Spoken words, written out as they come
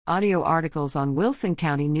Audio articles on Wilson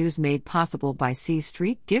County News made possible by C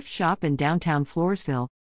Street Gift Shop in downtown Floresville.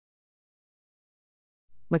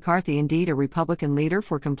 McCarthy indeed a Republican leader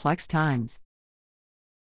for complex times.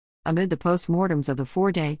 Amid the postmortems of the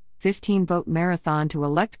 4-day, 15-vote marathon to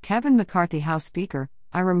elect Kevin McCarthy House Speaker,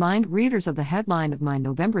 I remind readers of the headline of my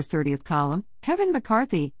November 30th column, Kevin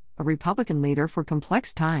McCarthy, a Republican leader for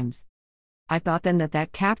complex times. I thought then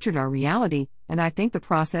that captured our reality, and I think the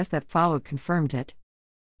process that followed confirmed it.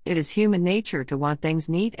 It is human nature to want things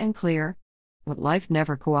neat and clear, but life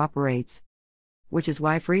never cooperates. Which is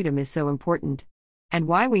why freedom is so important. And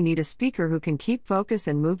why we need a speaker who can keep focus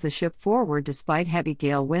and move the ship forward despite heavy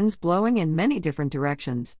gale winds blowing in many different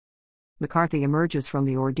directions. McCarthy emerges from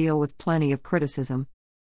the ordeal with plenty of criticism.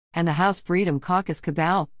 And the House Freedom Caucus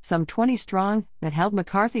cabal, some 20 strong, that held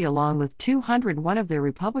McCarthy along with 201 of their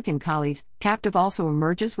Republican colleagues, captive also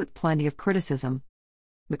emerges with plenty of criticism.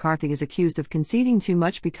 McCarthy is accused of conceding too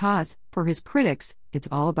much because, for his critics, it's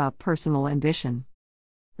all about personal ambition.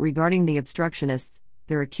 Regarding the obstructionists,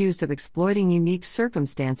 they're accused of exploiting unique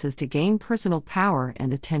circumstances to gain personal power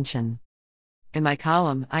and attention. In my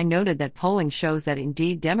column, I noted that polling shows that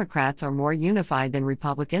indeed Democrats are more unified than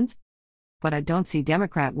Republicans. But I don't see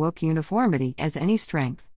Democrat woke uniformity as any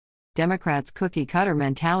strength. Democrats' cookie-cutter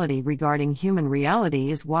mentality regarding human reality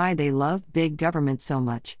is why they love big government so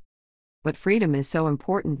much. But freedom is so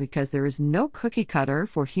important because there is no cookie-cutter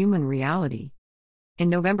for human reality.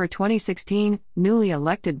 In November 2016, newly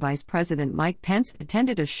elected Vice President Mike Pence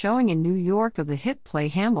attended a showing in New York of the hit play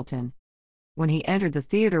Hamilton. When he entered the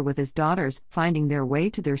theater with his daughters, finding their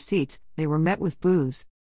way to their seats, they were met with boos.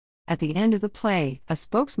 At the end of the play, a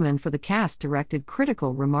spokesman for the cast directed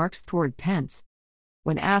critical remarks toward Pence.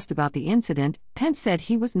 When asked about the incident, Pence said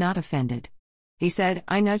he was not offended. He said,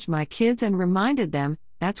 "I nudged my kids and reminded them,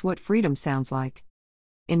 that's what freedom sounds like."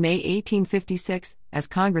 In May 1856, as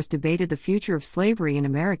Congress debated the future of slavery in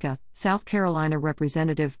America, South Carolina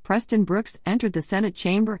Representative Preston Brooks entered the Senate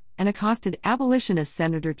chamber and accosted abolitionist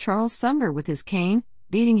Senator Charles Sumner with his cane,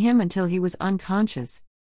 beating him until he was unconscious.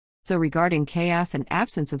 So regarding chaos and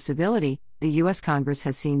absence of civility, the U.S. Congress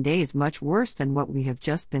has seen days much worse than what we have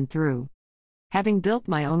just been through. Having built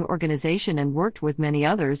my own organization and worked with many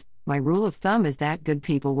others, my rule of thumb is that good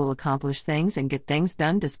people will accomplish things and get things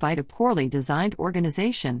done despite a poorly designed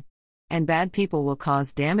organization. And bad people will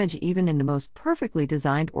cause damage even in the most perfectly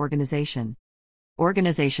designed organization.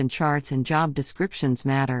 Organization charts and job descriptions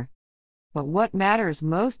matter. But what matters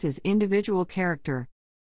most is individual character.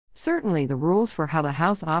 Certainly the rules for how the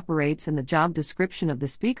House operates and the job description of the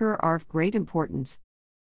Speaker are of great importance.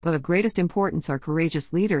 But of greatest importance are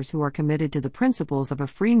courageous leaders who are committed to the principles of a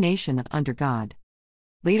free nation under God.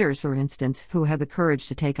 Leaders, for instance, who have the courage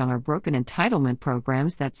to take on our broken entitlement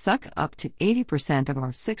programs that suck up to 80% of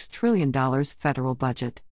our $6 trillion federal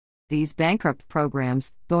budget. These bankrupt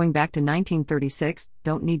programs, going back to 1936,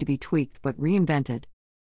 don't need to be tweaked but reinvented.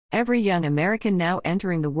 Every young American now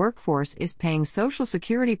entering the workforce is paying Social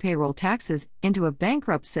Security payroll taxes into a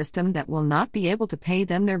bankrupt system that will not be able to pay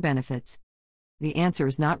them their benefits. The answer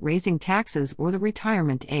is not raising taxes or the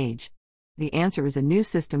retirement age. The answer is a new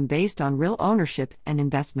system based on real ownership and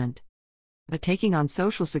investment. But taking on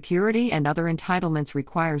Social Security and other entitlements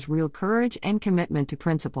requires real courage and commitment to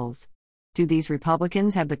principles. Do these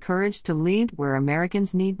Republicans have the courage to lead where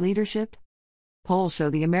Americans need leadership? Polls show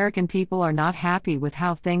the American people are not happy with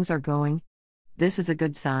how things are going. This is a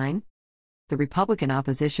good sign. The Republican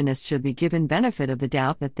oppositionists should be given benefit of the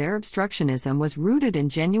doubt that their obstructionism was rooted in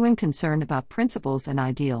genuine concern about principles and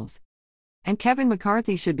ideals. And Kevin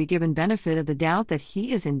McCarthy should be given benefit of the doubt that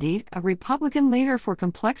he is indeed a Republican leader for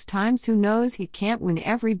complex times who knows he can't win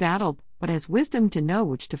every battle but has wisdom to know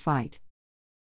which to fight.